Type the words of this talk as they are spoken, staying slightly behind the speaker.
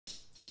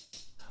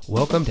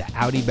Welcome to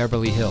Audi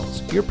Beverly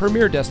Hills, your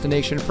premier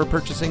destination for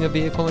purchasing a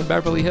vehicle in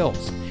Beverly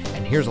Hills.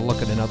 And here's a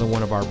look at another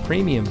one of our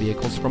premium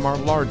vehicles from our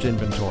large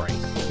inventory.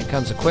 It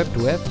comes equipped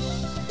with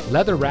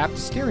leather-wrapped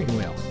steering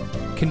wheel,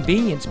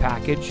 convenience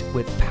package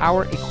with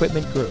power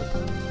equipment group,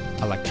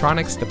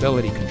 electronic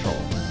stability control,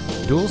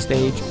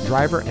 dual-stage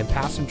driver and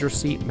passenger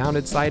seat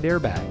mounted side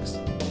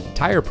airbags,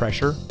 tire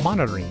pressure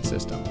monitoring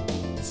system,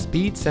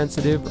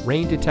 speed-sensitive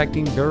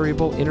rain-detecting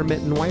variable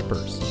intermittent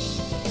wipers,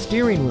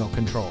 steering wheel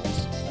controls,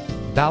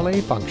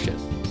 valet function,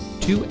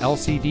 2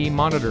 LCD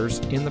monitors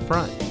in the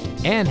front,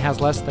 and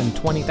has less than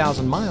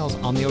 20,000 miles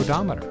on the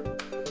odometer.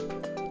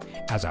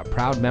 As a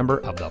proud member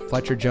of the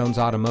Fletcher Jones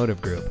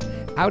Automotive Group,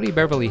 Audi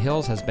Beverly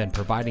Hills has been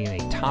providing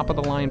a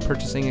top-of-the-line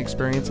purchasing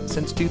experience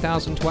since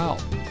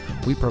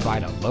 2012. We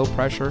provide a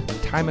low-pressure,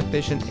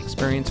 time-efficient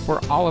experience for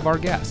all of our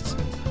guests.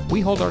 We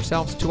hold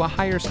ourselves to a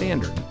higher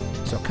standard.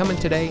 So come in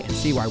today and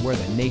see why we're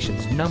the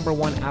nation's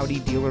 #1 Audi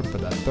dealer for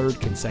the 3rd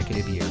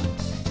consecutive year.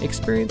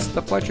 Experience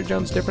the Fletcher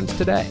Jones difference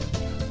today.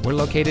 We're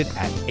located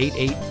at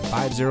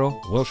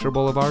 8850 Wilshire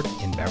Boulevard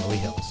in Beverly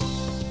Hills.